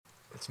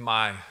It's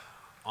my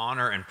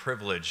honor and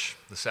privilege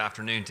this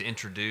afternoon to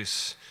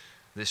introduce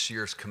this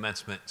year's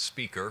commencement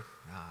speaker,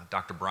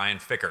 Dr. Brian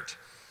Fikkert.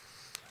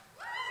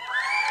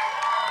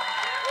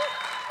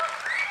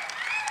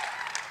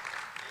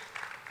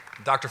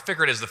 Dr.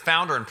 Fikkert is the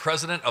founder and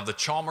president of the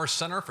Chalmers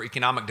Center for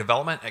Economic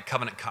Development at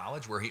Covenant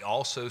College, where he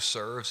also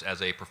serves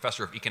as a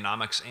professor of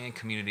economics and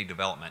community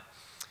development.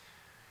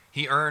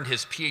 He earned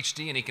his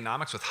PhD in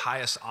economics with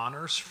highest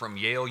honors from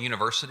Yale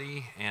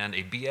University and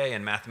a BA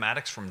in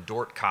mathematics from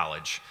Dordt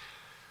College.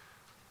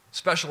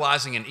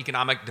 Specializing in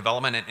economic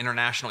development and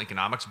international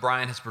economics,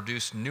 Brian has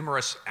produced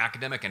numerous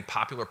academic and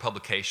popular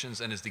publications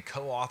and is the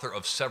co-author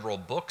of several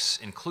books,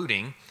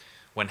 including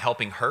When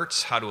Helping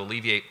Hurts, How to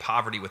Alleviate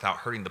Poverty Without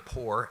Hurting the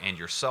Poor and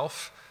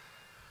Yourself,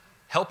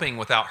 Helping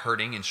Without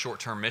Hurting in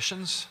Short-Term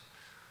Missions,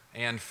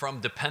 and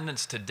From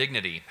Dependence to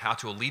Dignity, How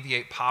to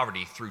Alleviate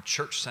Poverty Through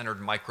Church-Centered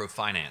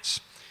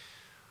Microfinance.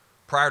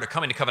 Prior to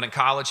coming to Covenant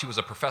College, he was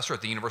a professor at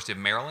the University of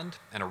Maryland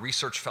and a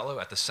research fellow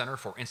at the Center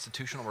for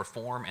Institutional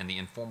Reform and the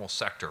Informal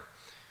Sector.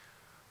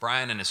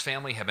 Brian and his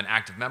family have been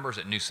active members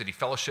at New City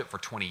Fellowship for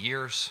 20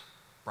 years.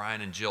 Brian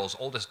and Jill's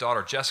oldest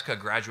daughter, Jessica,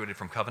 graduated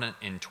from Covenant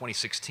in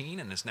 2016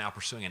 and is now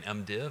pursuing an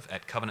MDiv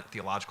at Covenant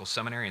Theological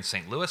Seminary in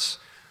St. Louis.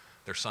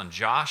 Their son,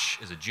 Josh,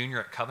 is a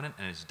junior at Covenant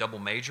and is double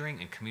majoring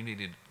in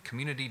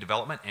community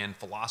development and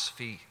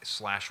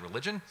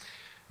philosophy/religion.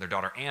 Their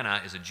daughter,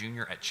 Anna, is a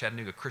junior at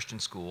Chattanooga Christian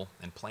School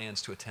and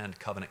plans to attend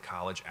Covenant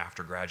College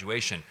after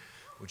graduation.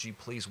 Would you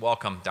please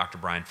welcome Dr.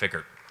 Brian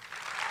Fikkert?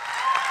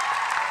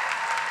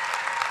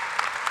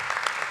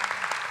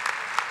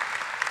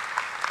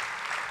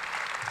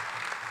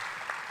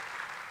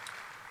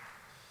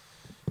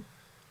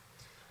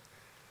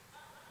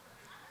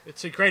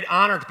 It's a great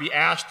honor to be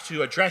asked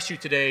to address you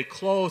today,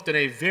 clothed in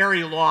a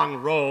very long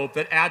robe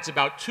that adds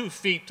about 2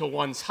 feet to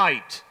one's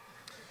height.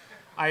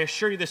 I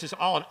assure you this is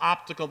all an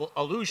optical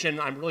illusion.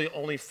 I'm really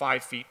only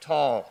 5 feet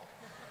tall.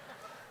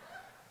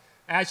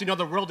 As you know,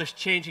 the world is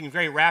changing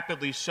very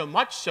rapidly, so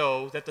much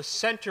so that the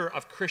center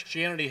of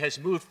Christianity has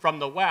moved from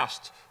the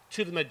West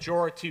to the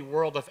majority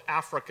world of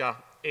Africa,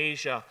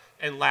 Asia,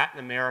 and Latin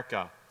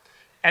America.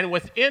 And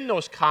within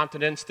those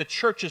continents, the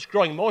church is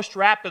growing most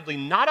rapidly,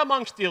 not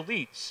amongst the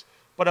elites,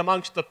 but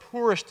amongst the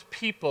poorest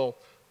people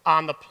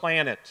on the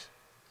planet.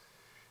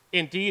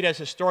 Indeed, as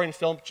historian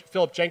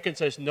Philip Jenkins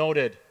has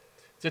noted,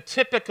 the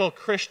typical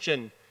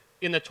Christian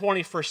in the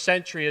 21st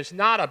century is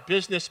not a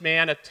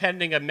businessman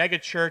attending a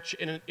megachurch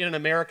in an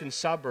American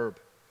suburb,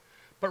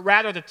 but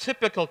rather the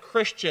typical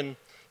Christian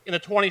in the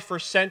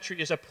 21st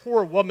century is a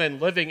poor woman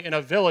living in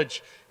a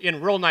village in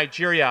rural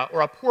Nigeria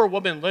or a poor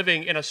woman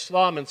living in a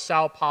slum in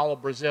Sao Paulo,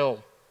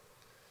 Brazil.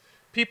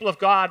 People of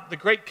God, the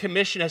Great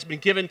Commission has been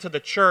given to the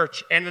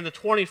church, and in the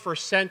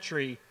 21st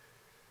century,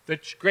 the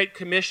Great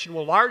Commission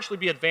will largely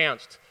be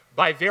advanced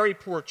by very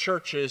poor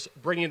churches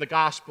bringing the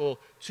gospel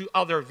to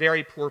other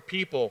very poor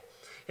people.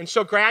 And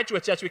so,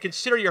 graduates, as we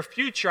consider your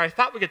future, I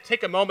thought we could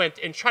take a moment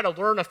and try to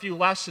learn a few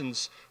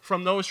lessons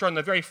from those who are on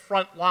the very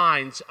front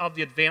lines of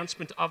the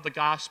advancement of the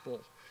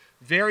gospel.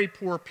 Very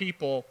poor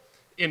people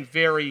in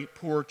very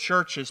poor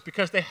churches,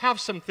 because they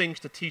have some things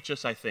to teach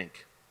us, I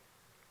think.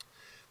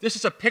 This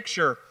is a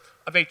picture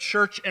of a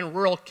church in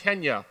rural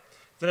Kenya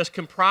that is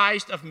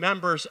comprised of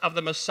members of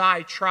the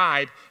Maasai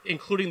tribe,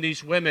 including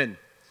these women.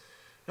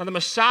 Now, the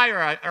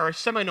Maasai are a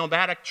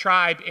semi-nomadic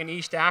tribe in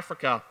East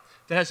Africa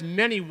that has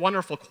many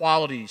wonderful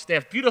qualities. They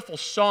have beautiful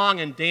song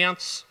and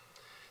dance.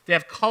 They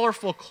have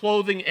colorful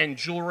clothing and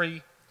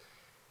jewelry.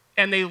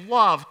 And they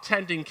love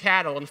tending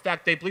cattle. In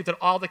fact, they believe that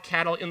all the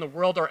cattle in the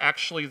world are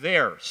actually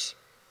theirs.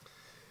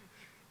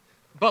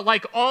 But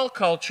like all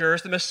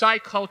cultures, the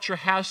Maasai culture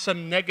has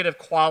some negative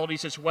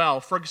qualities as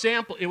well. For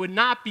example, it would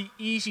not be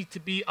easy to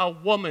be a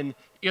woman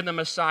in the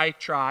Maasai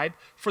tribe,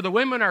 for the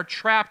women are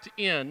trapped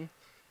in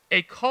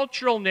a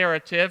cultural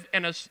narrative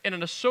and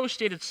an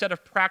associated set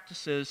of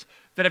practices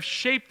that have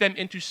shaped them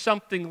into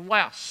something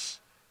less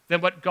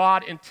than what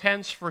God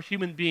intends for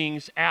human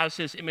beings as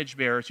his image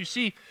bearers. You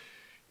see,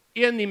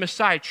 in the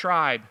Maasai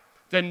tribe,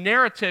 the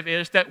narrative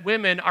is that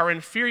women are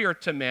inferior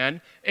to men,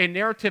 a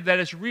narrative that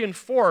is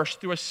reinforced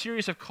through a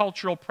series of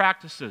cultural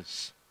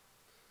practices.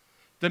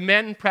 The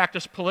men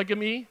practice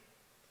polygamy.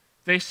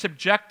 They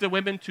subject the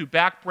women to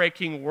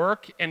backbreaking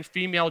work and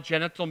female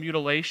genital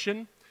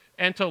mutilation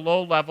and to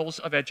low levels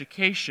of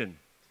education.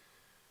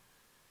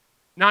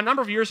 Now, a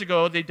number of years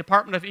ago, the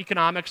Department of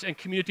Economics and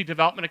Community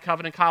Development at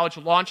Covenant College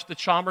launched the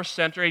Chalmers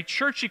Center, a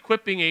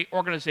church-equipping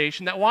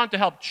organization that wanted to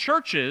help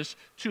churches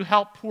to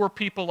help poor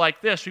people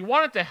like this. We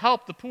wanted to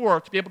help the poor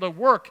to be able to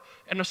work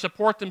and to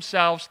support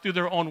themselves through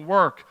their own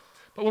work.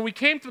 But when we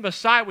came to the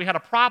Maasai, we had a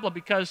problem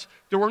because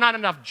there were not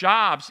enough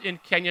jobs in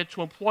Kenya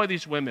to employ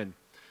these women.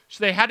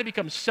 So they had to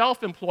become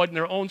self-employed in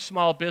their own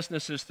small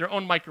businesses, their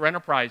own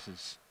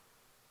microenterprises.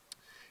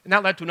 And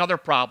that led to another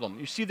problem.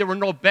 You see, there were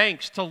no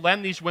banks to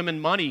lend these women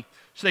money,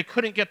 so they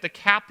couldn't get the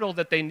capital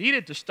that they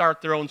needed to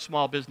start their own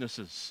small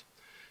businesses.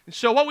 And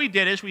so what we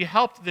did is we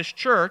helped this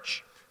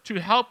church to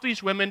help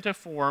these women to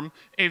form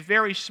a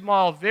very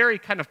small, very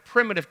kind of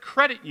primitive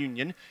credit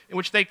union in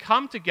which they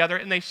come together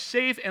and they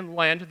save and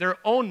lend their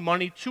own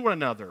money to one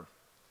another.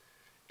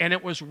 And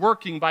it was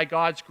working by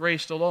God's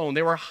grace alone.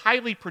 They were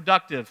highly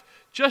productive.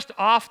 Just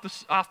off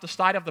the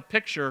side of the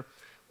picture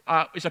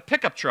is a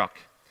pickup truck.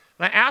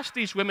 And I asked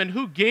these women,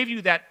 who gave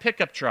you that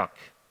pickup truck?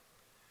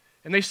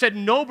 And they said,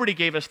 nobody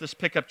gave us this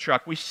pickup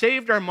truck. We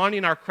saved our money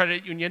in our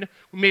credit union.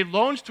 We made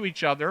loans to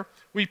each other.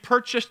 We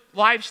purchased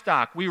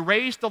livestock. We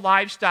raised the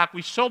livestock.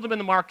 We sold them in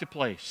the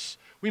marketplace.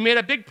 We made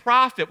a big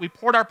profit. We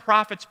poured our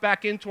profits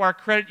back into our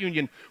credit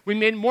union. We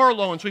made more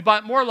loans. We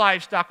bought more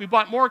livestock. We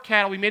bought more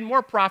cattle. We made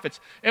more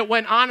profits. It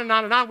went on and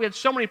on and on. We had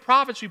so many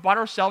profits, we bought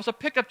ourselves a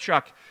pickup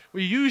truck.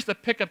 We used the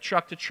pickup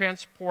truck to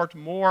transport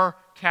more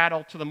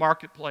cattle to the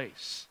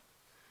marketplace.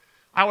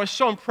 I was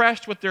so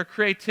impressed with their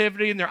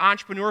creativity and their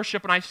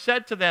entrepreneurship, and I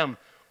said to them,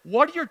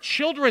 what do your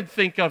children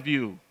think of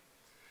you?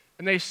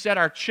 And they said,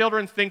 our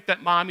children think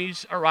that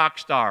mommy's a rock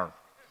star.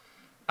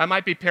 I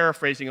might be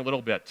paraphrasing a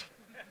little bit.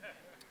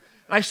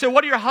 And I said,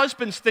 what do your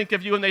husbands think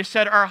of you? And they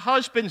said, our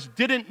husbands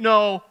didn't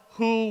know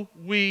who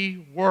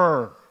we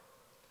were.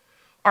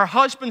 Our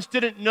husbands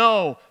didn't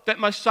know that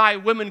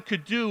Maasai women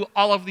could do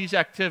all of these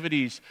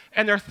activities.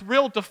 And they're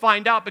thrilled to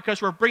find out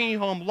because we're bringing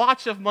home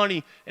lots of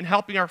money and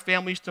helping our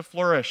families to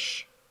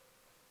flourish.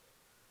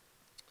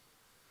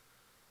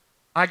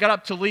 I got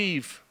up to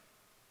leave,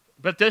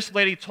 but this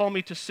lady told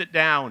me to sit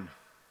down.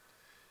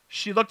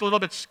 She looked a little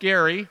bit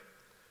scary,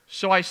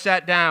 so I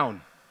sat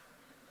down.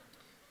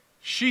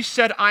 She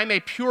said, I'm a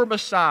pure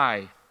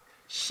Maasai.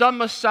 Some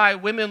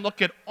Maasai women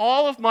look at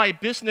all of my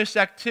business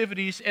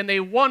activities and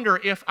they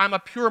wonder if I'm a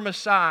pure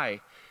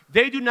Maasai.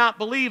 They do not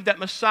believe that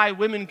Maasai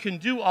women can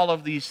do all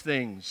of these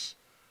things.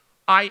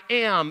 I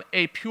am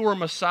a pure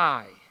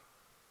Maasai,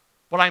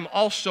 but I'm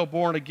also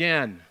born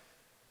again.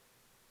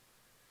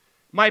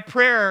 My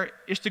prayer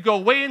is to go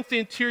way into the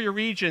interior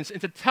regions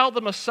and to tell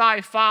the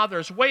Maasai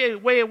fathers way,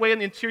 way away in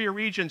the interior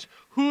regions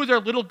who their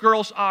little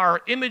girls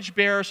are, image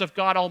bearers of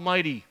God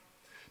Almighty.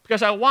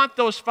 Because I want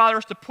those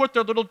fathers to put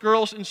their little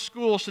girls in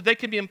school so they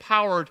can be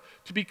empowered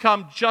to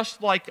become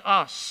just like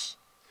us.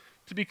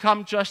 To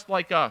become just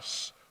like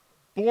us.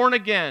 Born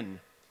again,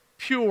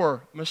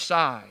 pure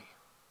Maasai.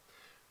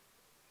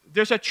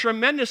 There's a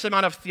tremendous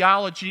amount of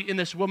theology in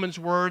this woman's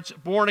words,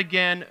 born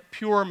again,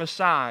 pure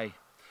Maasai.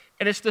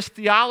 And it's this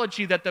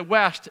theology that the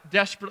West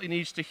desperately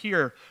needs to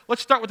hear.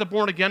 Let's start with the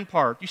born again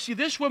part. You see,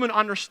 this woman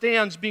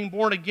understands being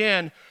born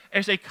again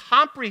as a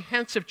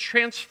comprehensive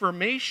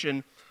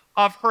transformation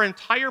of her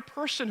entire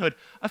personhood,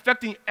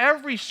 affecting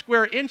every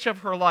square inch of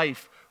her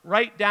life,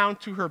 right down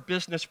to her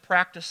business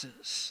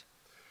practices.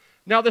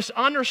 Now, this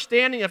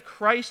understanding of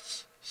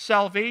Christ's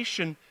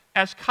salvation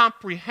as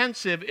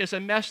comprehensive is a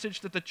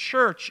message that the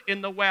church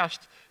in the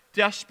West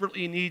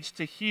desperately needs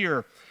to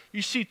hear.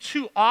 You see,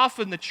 too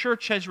often the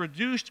church has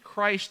reduced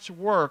Christ's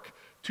work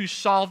to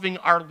solving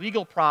our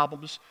legal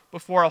problems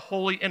before a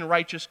holy and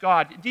righteous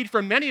God. Indeed,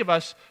 for many of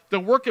us, the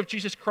work of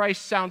Jesus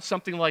Christ sounds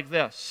something like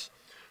this.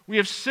 We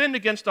have sinned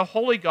against a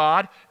holy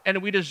God,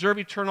 and we deserve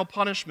eternal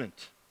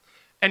punishment.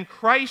 And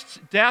Christ's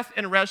death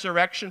and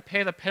resurrection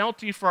pay the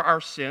penalty for our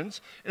sins.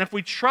 And if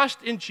we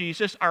trust in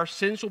Jesus, our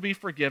sins will be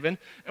forgiven,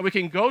 and we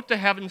can go to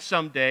heaven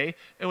someday,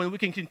 and we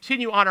can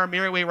continue on our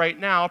merry way right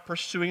now,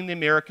 pursuing the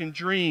American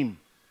dream.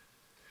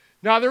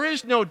 Now, there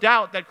is no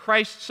doubt that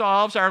Christ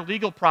solves our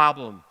legal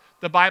problem.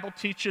 The Bible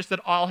teaches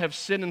that all have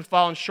sinned and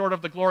fallen short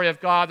of the glory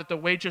of God, that the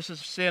wages of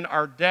sin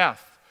are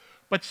death.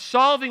 But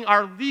solving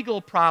our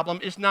legal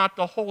problem is not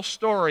the whole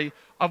story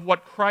of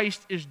what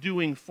Christ is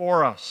doing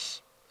for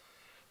us.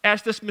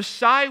 As this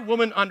Maasai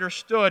woman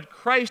understood,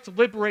 Christ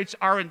liberates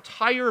our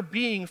entire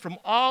being from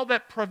all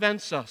that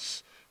prevents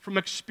us from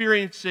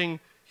experiencing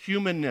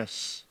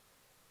humanness.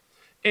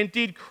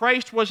 Indeed,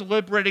 Christ was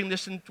liberating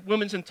this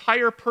woman's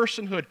entire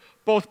personhood,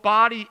 both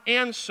body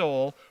and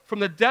soul, from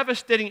the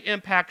devastating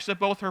impacts of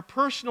both her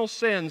personal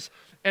sins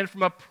and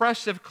from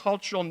oppressive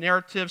cultural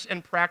narratives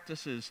and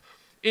practices.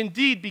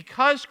 Indeed,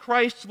 because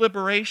Christ's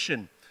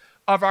liberation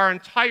of our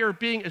entire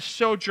being is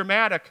so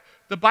dramatic,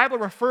 the Bible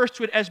refers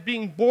to it as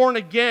being born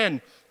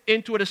again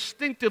into a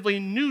distinctively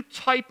new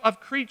type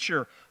of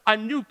creature, a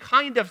new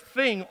kind of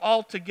thing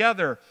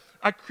altogether,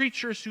 a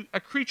creature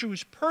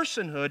whose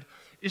personhood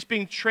is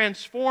being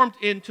transformed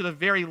into the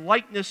very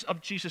likeness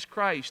of Jesus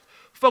Christ.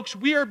 Folks,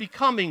 we are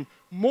becoming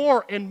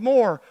more and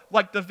more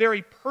like the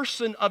very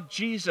person of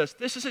Jesus.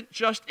 This isn't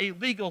just a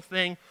legal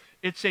thing,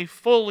 it's a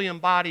fully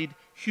embodied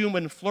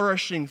human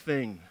flourishing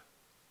thing.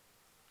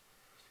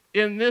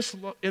 In this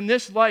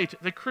light,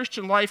 the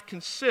Christian life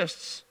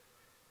consists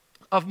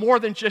of more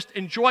than just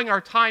enjoying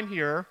our time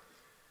here,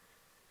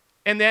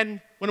 and then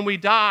when we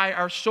die,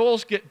 our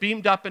souls get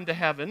beamed up into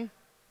heaven,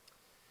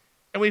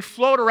 and we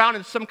float around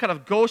in some kind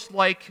of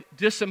ghost-like,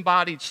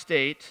 disembodied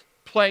state,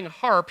 playing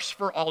harps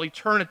for all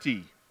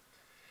eternity.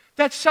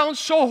 That sounds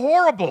so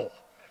horrible.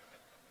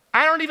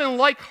 I don't even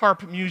like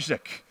harp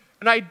music,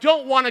 and I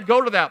don't want to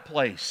go to that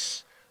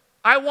place.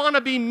 I want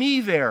to be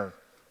me there,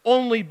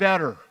 only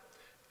better.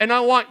 And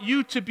I want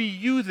you to be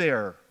you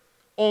there,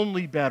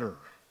 only better.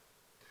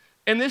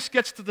 And this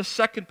gets to the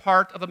second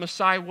part of the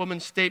Messiah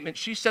woman's statement.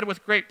 She said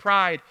with great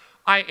pride,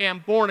 I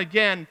am born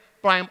again,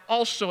 but I am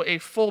also a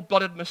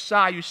full-blooded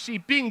Messiah. You see,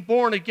 being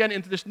born again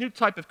into this new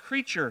type of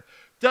creature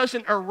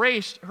doesn't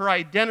erase her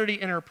identity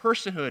and her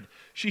personhood.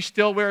 She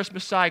still wears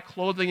Messiah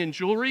clothing and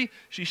jewelry.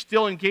 She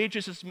still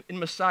engages in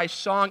Messiah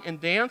song and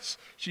dance.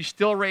 She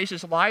still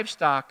raises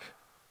livestock.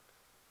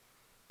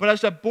 But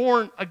as a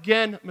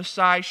born-again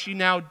Messiah, she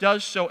now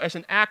does so as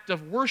an act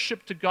of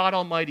worship to God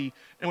Almighty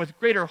and with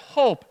greater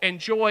hope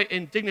and joy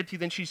and dignity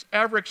than she's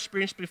ever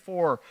experienced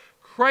before.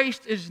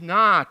 Christ is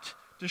not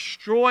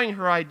destroying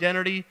her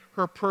identity,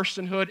 her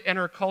personhood, and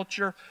her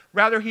culture.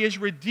 Rather, he is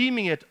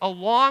redeeming it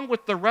along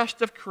with the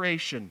rest of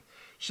creation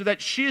so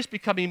that she is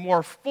becoming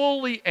more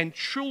fully and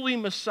truly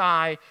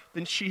Messiah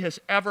than she has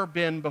ever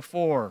been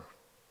before.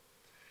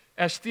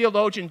 As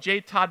theologian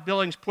J. Todd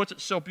Billings puts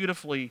it so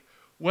beautifully,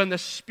 when the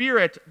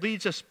Spirit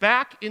leads us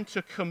back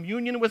into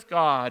communion with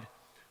God,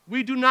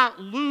 we do not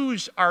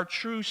lose our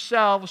true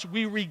selves,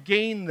 we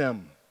regain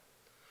them.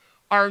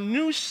 Our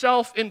new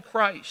self in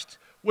Christ,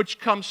 which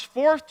comes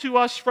forth to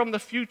us from the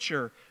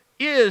future,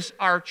 is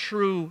our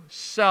true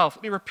self.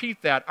 Let me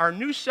repeat that. Our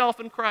new self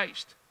in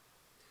Christ,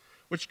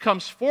 which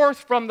comes forth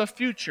from the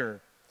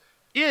future,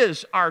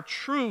 is our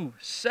true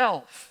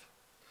self.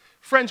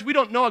 Friends, we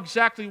don't know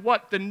exactly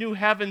what the new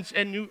heavens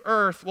and new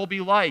earth will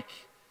be like,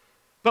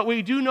 but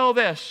we do know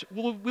this.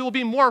 We will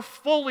be more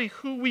fully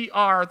who we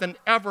are than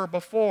ever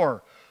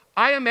before.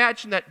 I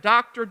imagine that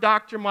Dr.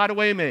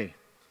 Madueme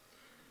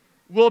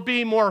will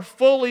be more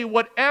fully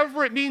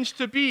whatever it means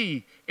to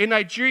be a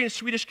Nigerian,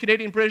 Swedish,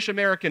 Canadian, British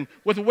American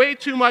with way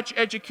too much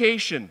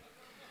education.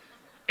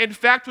 In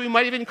fact, we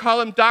might even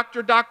call him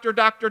Doctor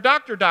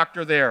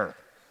there.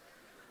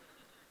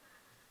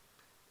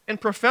 And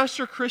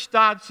Professor Chris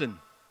Dodson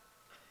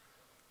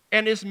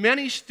and his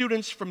many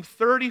students from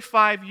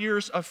 35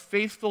 years of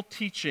faithful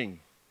teaching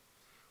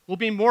will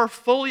be more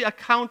fully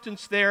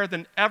accountants there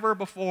than ever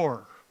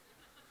before,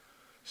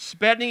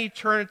 spending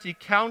eternity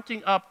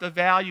counting up the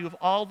value of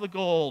all the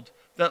gold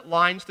that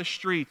lines the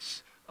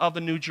streets of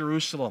the New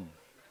Jerusalem.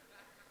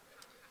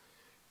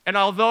 And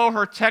although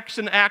her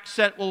Texan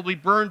accent will be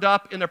burned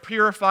up in a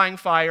purifying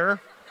fire,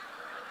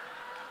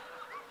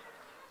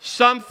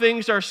 some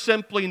things are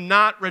simply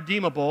not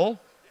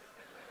redeemable.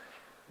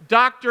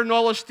 Dr.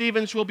 Nola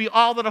Stevens will be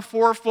all that a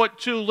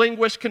 4'2"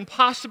 linguist can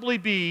possibly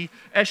be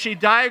as she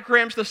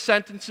diagrams the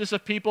sentences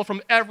of people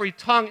from every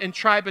tongue and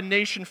tribe and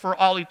nation for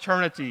all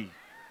eternity.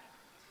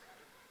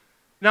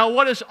 Now,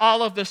 what does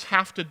all of this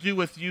have to do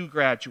with you,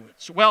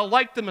 graduates? Well,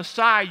 like the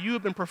Messiah, you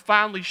have been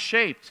profoundly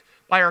shaped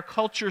by our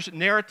culture's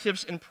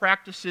narratives and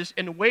practices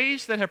in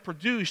ways that have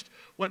produced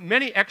what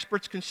many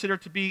experts consider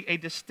to be a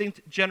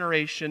distinct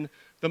generation,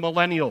 the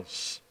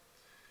millennials.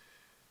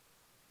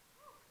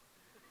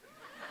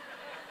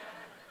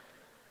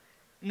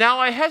 Now,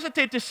 I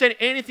hesitate to say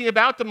anything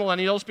about the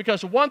millennials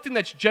because one thing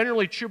that's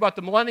generally true about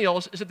the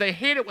millennials is that they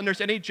hate it when there's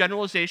any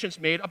generalizations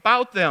made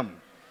about them.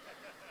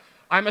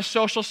 I'm a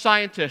social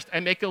scientist.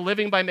 I make a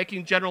living by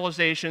making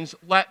generalizations.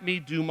 Let me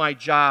do my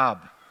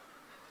job.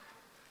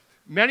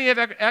 Many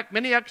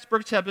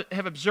experts have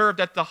observed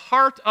that the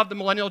heart of the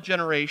millennial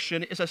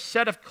generation is a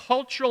set of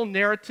cultural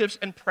narratives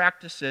and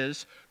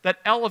practices that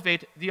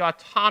elevate the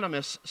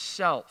autonomous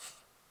self.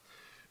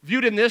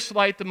 Viewed in this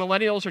light, the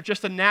millennials are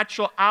just a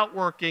natural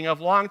outworking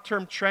of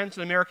long-term trends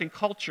in American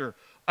culture,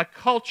 a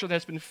culture that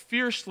has been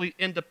fiercely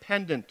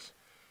independent,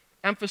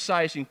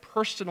 emphasizing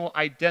personal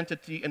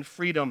identity and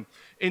freedom.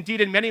 Indeed,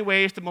 in many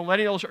ways, the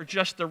millennials are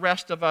just the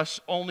rest of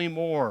us, only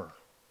more.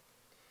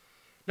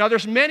 Now,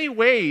 there's many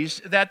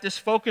ways that this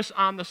focus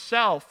on the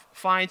self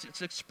finds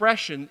its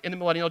expression in the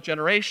millennial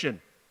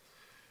generation.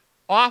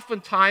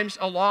 Oftentimes,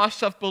 a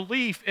loss of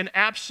belief in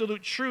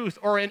absolute truth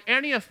or in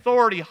any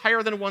authority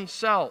higher than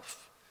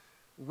oneself,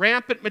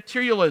 rampant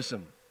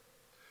materialism,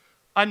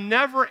 a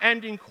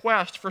never-ending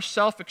quest for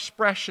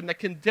self-expression that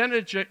can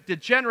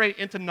degenerate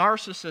into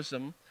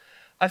narcissism,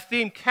 a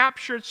theme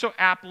captured so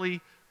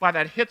aptly by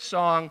that hit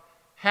song,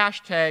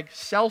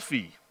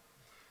 #selfie.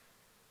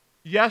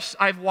 Yes,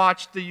 I've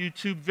watched the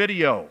YouTube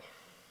video.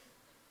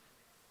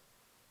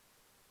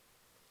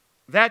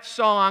 That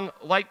song,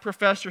 like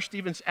Professor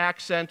Stevens'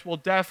 accent, will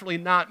definitely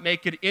not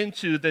make it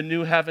into the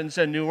new heavens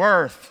and new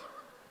earth.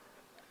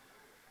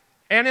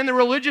 And in the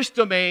religious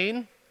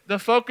domain, the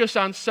focus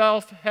on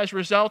self has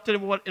resulted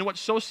in what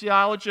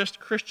sociologist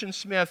Christian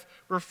Smith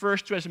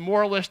refers to as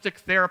moralistic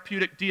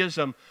therapeutic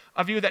deism,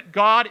 a view that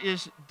God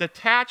is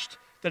detached,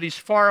 that he's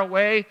far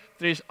away,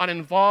 that he's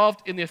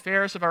uninvolved in the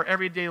affairs of our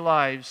everyday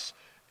lives,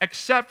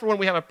 except for when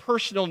we have a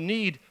personal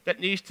need that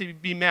needs to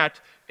be met,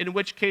 in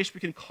which case we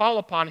can call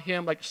upon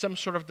him like some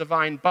sort of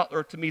divine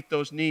butler to meet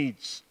those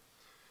needs.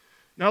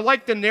 Now,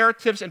 like the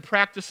narratives and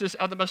practices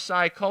of the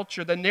Messiah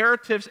culture, the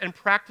narratives and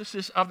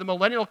practices of the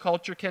millennial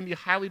culture can be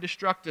highly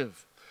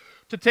destructive.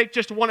 To take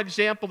just one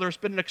example, there's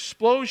been an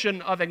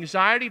explosion of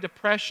anxiety,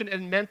 depression,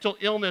 and mental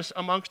illness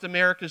amongst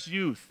America's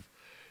youth.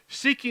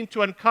 Seeking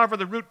to uncover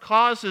the root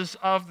causes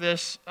of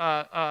this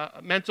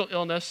mental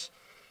illness,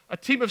 A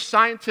team of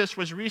scientists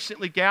was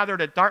recently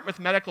gathered at Dartmouth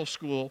Medical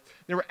School.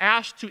 They were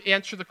asked to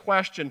answer the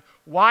question,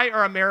 why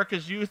are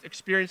America's youth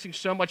experiencing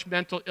so much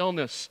mental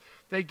illness?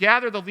 They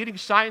gathered the leading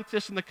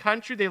scientists in the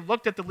country. They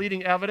looked at the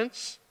leading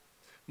evidence,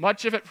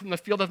 much of it from the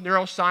field of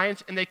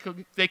neuroscience, and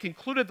they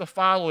concluded the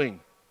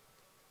following.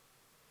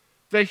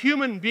 The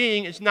human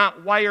being is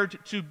not wired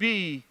to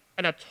be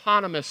an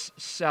autonomous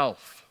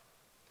self.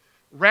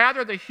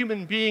 Rather, the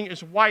human being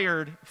is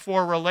wired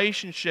for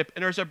relationship.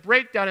 And there's a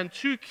breakdown in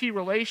two key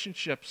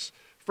relationships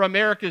for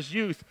America's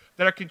youth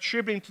that are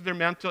contributing to their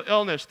mental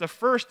illness. The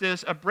first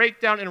is a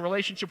breakdown in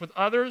relationship with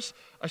others,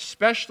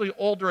 especially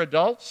older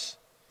adults.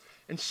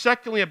 And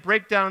secondly, a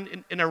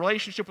breakdown in a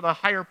relationship with a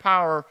higher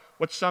power,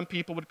 what some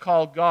people would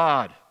call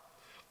God.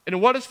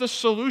 And what is the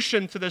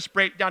solution to this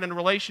breakdown in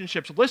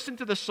relationships? Listen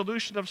to the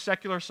solution of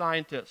secular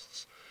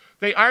scientists.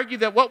 They argue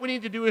that what we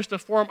need to do is to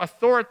form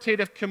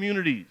authoritative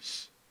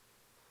communities.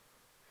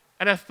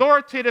 An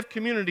authoritative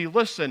community,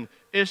 listen,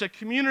 is a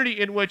community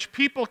in which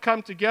people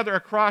come together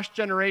across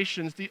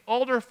generations. The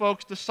older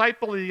folks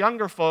disciple the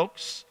younger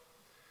folks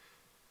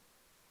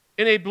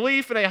in a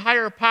belief in a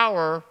higher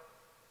power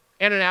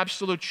and an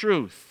absolute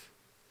truth.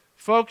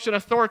 Folks, an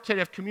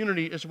authoritative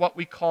community is what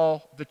we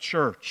call the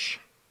church.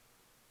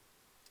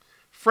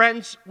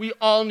 Friends, we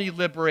all need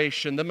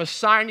liberation. The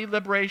Messiah need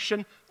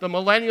liberation. The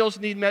millennials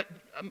need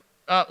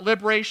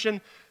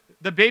liberation.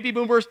 The baby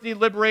boomers need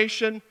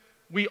liberation.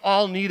 We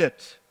all need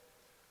it.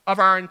 Of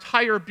our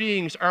entire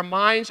beings, our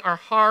minds, our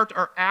heart,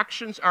 our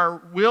actions,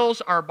 our wills,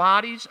 our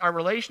bodies, our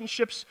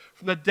relationships,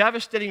 from the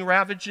devastating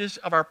ravages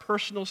of our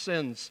personal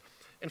sins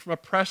and from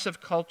oppressive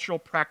cultural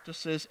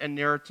practices and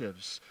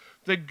narratives.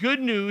 The good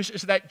news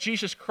is that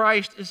Jesus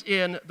Christ is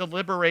in the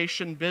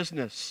liberation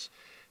business.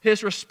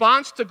 His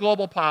response to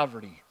global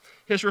poverty,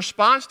 his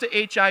response to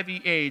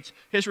HIV/AIDS,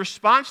 his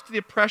response to the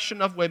oppression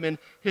of women,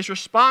 his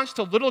response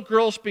to little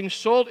girls being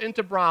sold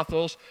into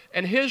brothels,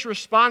 and his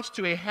response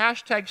to a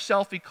hashtag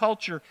selfie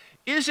culture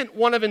isn't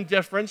one of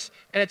indifference,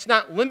 and it's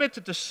not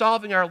limited to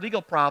solving our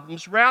legal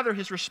problems. Rather,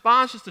 his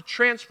response is to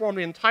transform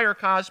the entire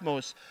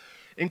cosmos,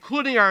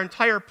 including our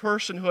entire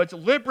personhood,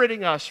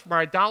 liberating us from our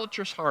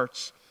idolatrous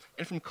hearts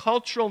and from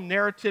cultural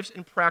narratives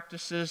and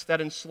practices that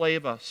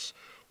enslave us.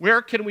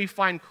 Where can we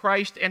find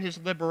Christ and his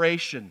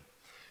liberation?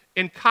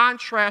 In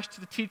contrast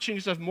to the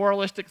teachings of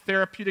moralistic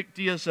therapeutic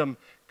deism,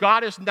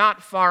 God is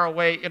not far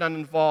away and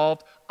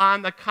uninvolved.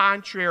 On the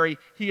contrary,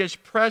 he is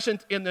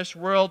present in this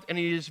world and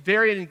he is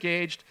very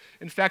engaged.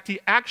 In fact, he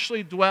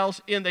actually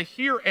dwells in the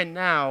here and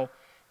now,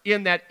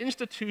 in that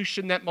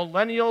institution that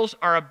millennials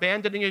are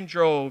abandoning in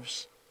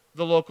droves,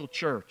 the local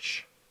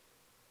church.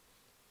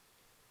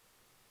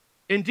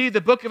 Indeed,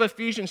 the book of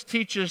Ephesians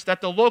teaches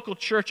that the local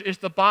church is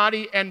the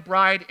body and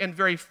bride and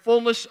very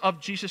fullness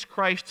of Jesus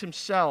Christ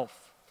himself.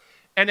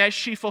 And as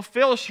she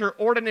fulfills her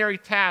ordinary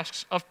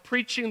tasks of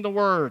preaching the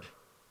word,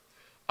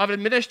 of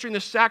administering the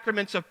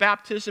sacraments of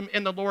baptism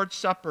and the Lord's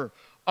Supper,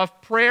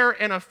 of prayer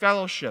and of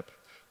fellowship,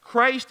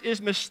 Christ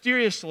is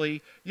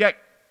mysteriously, yet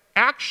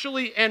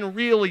actually and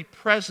really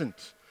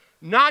present,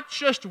 not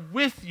just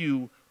with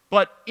you,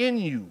 but in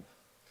you.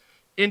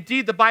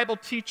 Indeed, the Bible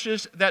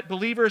teaches that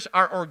believers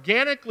are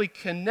organically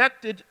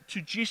connected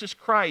to Jesus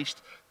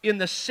Christ in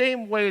the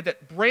same way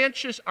that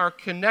branches are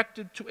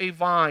connected to a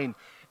vine.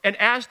 And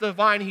as the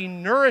vine, he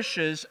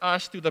nourishes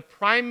us through the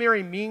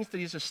primary means that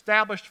he's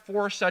established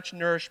for such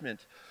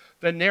nourishment,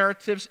 the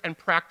narratives and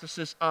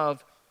practices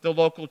of the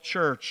local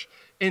church.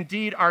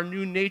 Indeed, our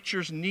new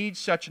natures need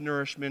such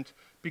nourishment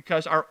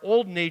because our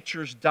old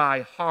natures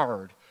die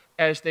hard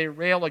as they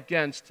rail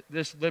against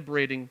this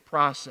liberating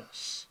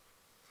process.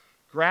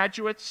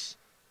 Graduates,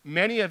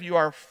 many of you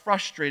are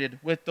frustrated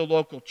with the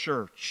local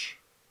church.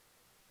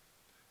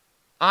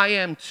 I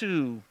am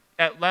too,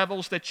 at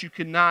levels that you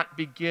cannot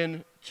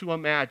begin to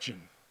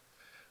imagine.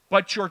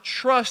 But your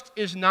trust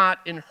is not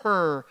in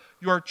her.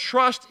 Your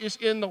trust is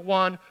in the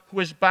one who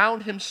has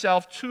bound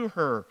himself to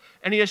her.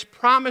 And he has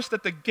promised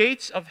that the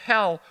gates of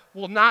hell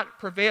will not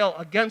prevail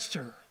against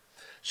her.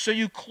 So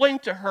you cling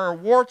to her,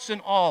 warts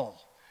and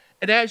all.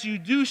 And as you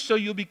do so,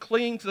 you'll be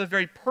clinging to the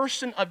very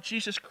person of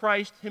Jesus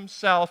Christ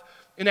himself.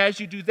 And as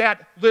you do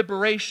that,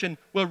 liberation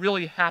will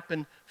really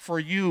happen for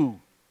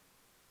you.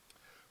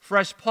 For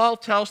as Paul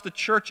tells the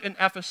church in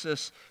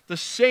Ephesus, the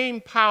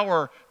same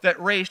power that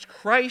raised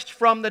Christ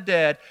from the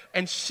dead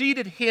and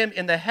seated him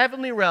in the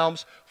heavenly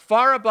realms,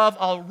 far above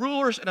all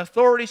rulers and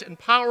authorities and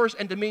powers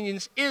and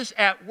dominions, is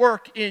at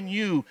work in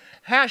you.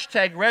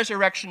 Hashtag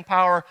resurrection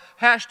power,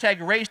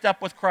 hashtag raised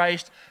up with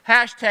Christ,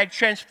 hashtag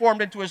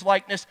transformed into his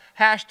likeness,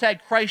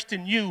 hashtag Christ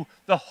in you,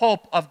 the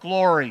hope of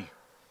glory.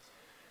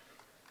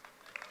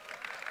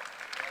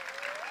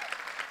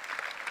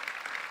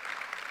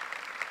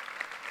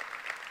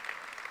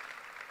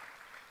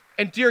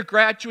 And dear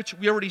graduates,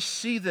 we already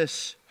see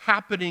this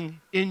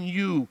happening in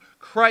you.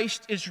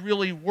 Christ is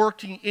really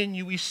working in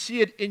you. We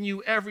see it in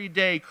you every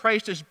day.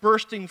 Christ is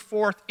bursting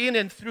forth in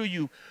and through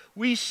you.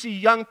 We see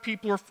young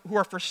people who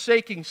are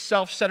forsaking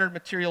self-centered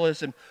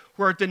materialism,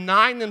 who are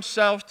denying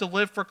themselves to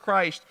live for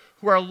Christ,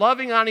 who are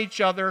loving on each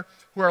other,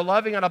 who are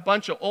loving on a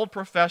bunch of old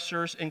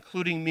professors,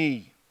 including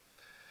me.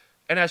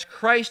 And as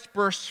Christ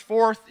bursts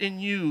forth in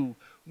you,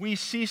 we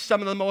see some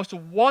of the most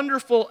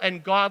wonderful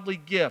and godly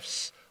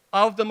gifts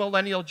of the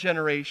millennial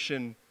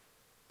generation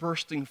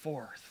bursting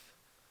forth.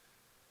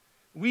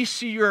 We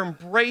see your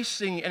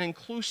embracing and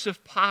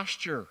inclusive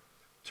posture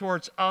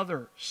towards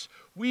others.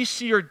 We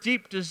see your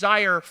deep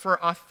desire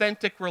for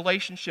authentic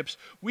relationships.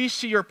 We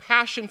see your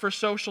passion for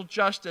social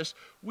justice.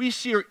 We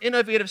see your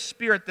innovative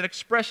spirit that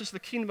expresses the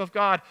kingdom of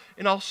God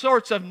in all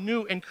sorts of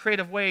new and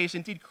creative ways.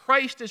 Indeed,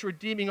 Christ is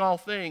redeeming all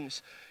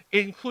things,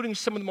 including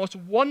some of the most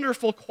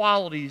wonderful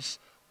qualities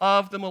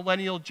of the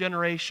millennial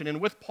generation. And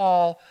with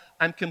Paul,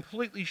 I'm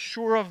completely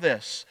sure of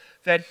this,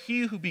 that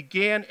he who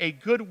began a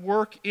good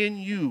work in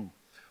you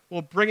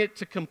will bring it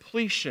to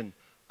completion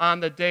on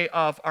the day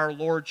of our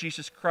Lord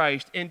Jesus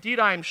Christ. Indeed,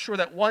 I am sure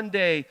that one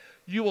day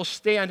you will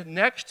stand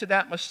next to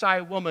that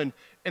Messiah woman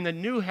in the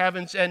new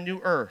heavens and new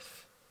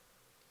earth.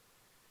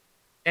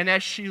 And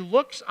as she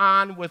looks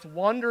on with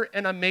wonder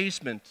and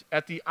amazement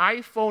at the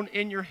iPhone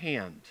in your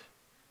hand,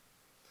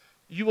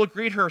 you will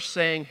greet her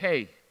saying,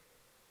 "Hey,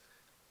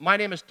 my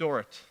name is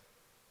Dorrit,"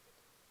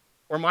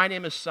 or "My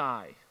name is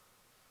Cy,"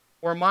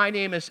 or "My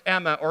name is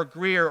Emma," or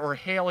Greer, or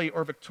Haley,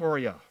 or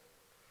Victoria.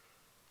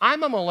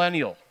 I'm a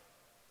millennial.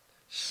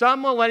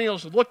 Some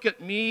millennials look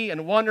at me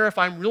and wonder if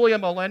I'm really a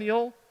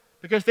millennial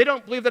because they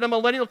don't believe that a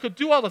millennial could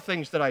do all the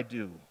things that I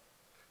do.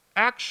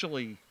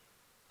 Actually,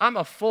 I'm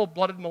a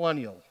full-blooded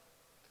millennial,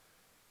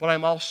 but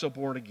I'm also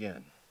born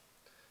again.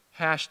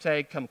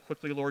 Hashtag come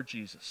quickly, Lord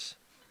Jesus.